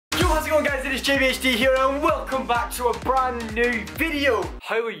how's it going, guys? It is JBHD here and welcome back to a brand new video.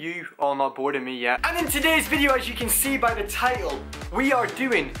 How are you? Oh, not bored of me yet. And in today's video, as you can see by the title, we are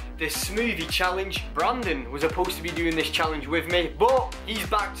doing the smoothie challenge. Brandon was supposed to be doing this challenge with me, but he's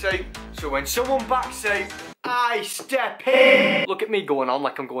backed out. So when someone backs out, I step in. Look at me going on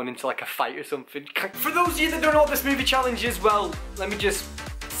like I'm going into like a fight or something. For those of you that don't know what the smoothie challenge is, well, let me just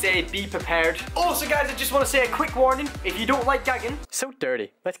say be prepared. Also guys, I just want to say a quick warning. If you don't like gagging, so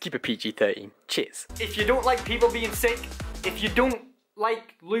dirty, let's keep it PG-13. Cheers. If you don't like people being sick, if you don't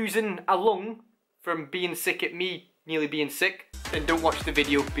like losing a lung from being sick at me nearly being sick, then don't watch the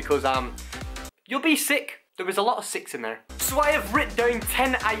video because you'll be sick. There was a lot of sicks in there. So I have written down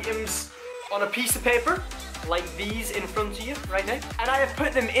 10 items on a piece of paper like these in front of you right now, and I have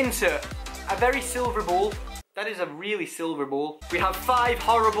put them into a very silver bowl. That is a really silver bowl. We have 5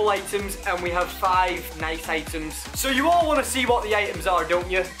 horrible items and we have 5 nice items. So you all want to see what the items are, don't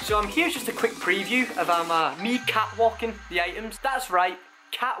you? So here's just a quick preview of me catwalking the items. That's right,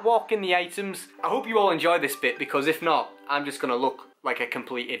 catwalking the items. I hope you all enjoy this bit because if not, I'm just gonna look like a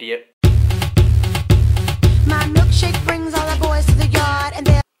complete idiot. My milkshake brings all the boys to the yard and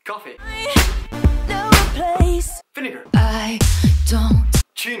they're Coffee. no place. Vinegar. I don't.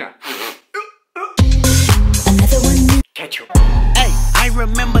 Tuna. Another one. Ketchup. Hey, I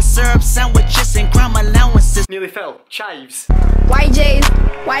remember syrup sandwiches and crime allowances. Nearly fell. Chives. White J's,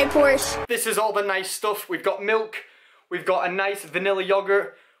 white Porsche. This is all the nice stuff. We've got milk. We've got a nice vanilla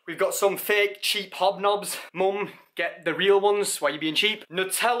yogurt. We've got some fake cheap hobnobs. Mum, get the real ones. Why are you being cheap?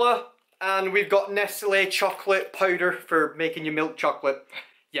 Nutella. And we've got Nestle chocolate powder for making your milk chocolate.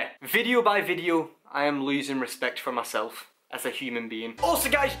 Yeah, video by video, I am losing respect for myself as a human being. Also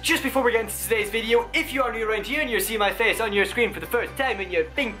guys, just before we get into today's video, if you are new around here and you're seeing my face on your screen for the first time and you're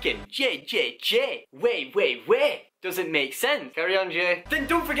thinking, J, wait, does it make sense? Carry on, Jay. Then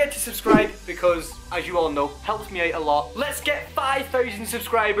don't forget to subscribe because, as you all know, helps me out a lot. Let's get 5,000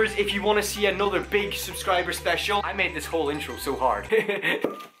 subscribers if you want to see another big subscriber special. I made this whole intro so hard.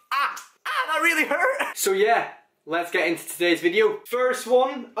 That really hurt. So yeah, let's get into today's video. First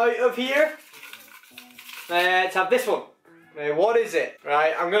one out of here. Let's have this one. What is it?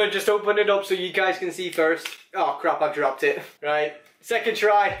 Right, I'm gonna just open it up so you guys can see first. Oh crap, I dropped it. Right, second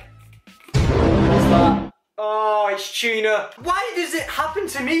try. What's that? Oh, it's tuna. Why does it happen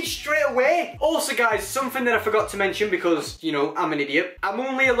to me straight away? Also guys, something that I forgot to mention because, you know, I'm an idiot. I'm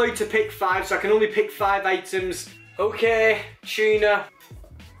only allowed to pick 5, so I can only pick 5 items. Okay, tuna.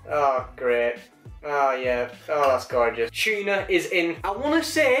 Oh, great. Oh, yeah. Oh, that's gorgeous. Tuna is in. I want to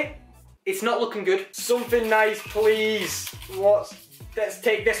say it's not looking good. Something nice, please. Let's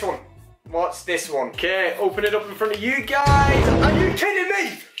take this one. What's this one? Okay, open it up in front of you guys. Are you kidding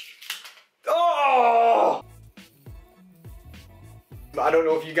me? Oh! I don't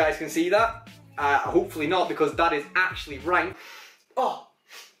know if you guys can see that. Hopefully not, because that is actually rank. Oh,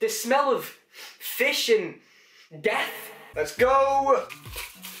 the smell of fish and death. Let's go.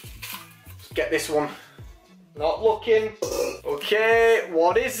 Get this one. Not looking. Okay,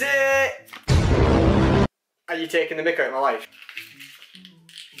 what is it? Are you taking the mick out of my life?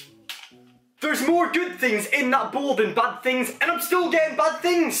 There's more good things in that bowl than bad things, and I'm still getting bad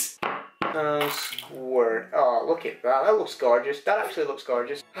things! Squirt. Oh, look at that. That looks gorgeous. That actually looks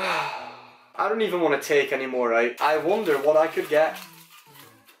gorgeous. I don't even want to take any more out. I wonder what I could get.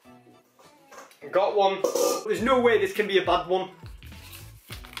 Got one. There's no way this can be a bad one.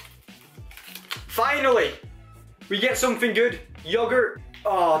 Finally, we get something good. Yogurt.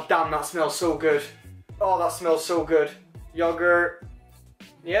 Oh, damn, that smells so good. Oh, that smells so good. Yogurt.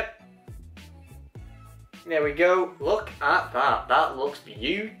 Yep. There we go. Look at that. That looks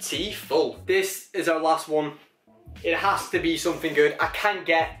beautiful. This is our last one. It has to be something good. I can't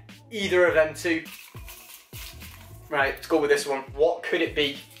get either of them two. Right, let's go with this one. What could it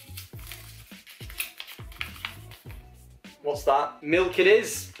be? What's that? Milk it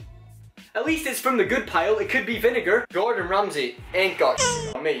is. At least it's from the good pile. It could be vinegar. Gordon Ramsay ain't got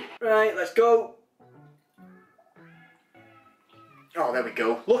on me. Right, let's go. Oh, there we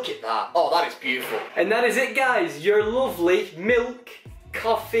go. Look at that. Oh, that is beautiful. And that is it, guys. Your lovely milk,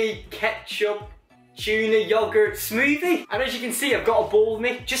 coffee, ketchup, tuna, yogurt smoothie. And as you can see, I've got a bowl with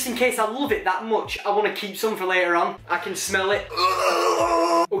me. Just in case I love it that much, I want to keep some for later on. I can smell it.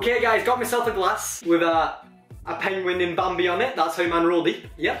 Okay, guys, got myself a glass with a penguin in Bambi on it. That's how man roll deep.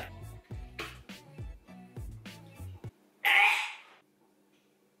 Yep.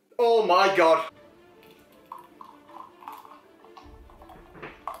 Oh my god.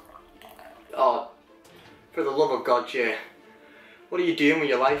 Oh, for the love of God, Jay. What are you doing with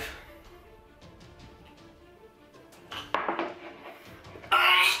your life?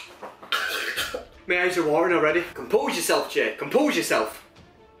 My eyes are watering already. Compose yourself, Jay. Compose yourself.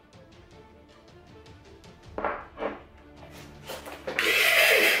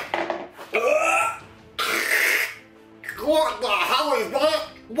 What the hell is that?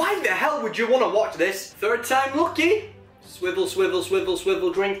 Why the hell would you want to watch this? Third time lucky? Swivel, swivel, swivel,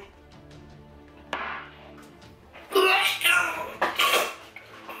 swivel, drink.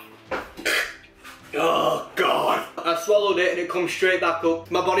 Oh God. I swallowed it and it comes straight back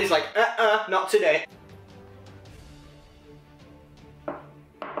up. My body's like, not today.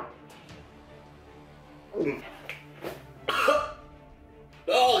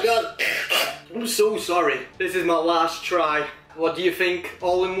 Oh God. I'm so sorry. This is my last try. What do you think?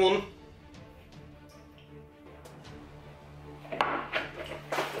 All in one?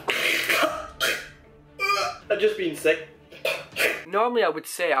 I've just been sick. Normally I would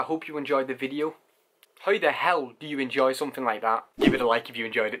say I hope you enjoyed the video. How the hell do you enjoy something like that? Give it a like if you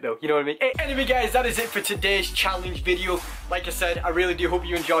enjoyed it though, you know what I mean? Anyway guys, that is it for today's challenge video. Like I said, I really do hope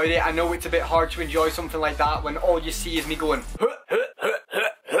you enjoyed it. I know it's a bit hard to enjoy something like that when all you see is me going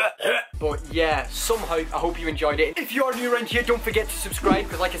but yeah, somehow I hope you enjoyed it. If you are new around here, don't forget to subscribe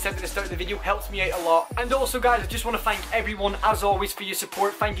because like I said at the start of the video, helps me out a lot. And also guys, I just want to thank everyone as always for your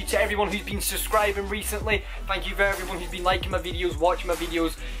support. Thank you to everyone who's been subscribing recently. Thank you for everyone who's been liking my videos, watching my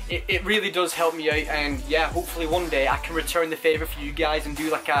videos. It really does help me out, and yeah, hopefully one day I can return the favour for you guys and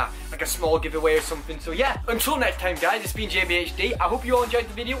do like a small giveaway or something. So yeah, until next time guys, it's been JBHD. I hope you all enjoyed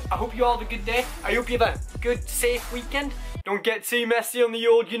the video. I hope you all have a good day. I hope you have a good, safe weekend. Don't get too messy on the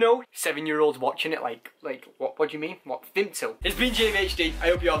old, you know. 7-year-olds watching it like what do you mean? What, think so? It's been JBHD. I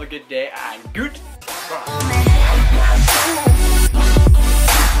hope you all have a good day and good.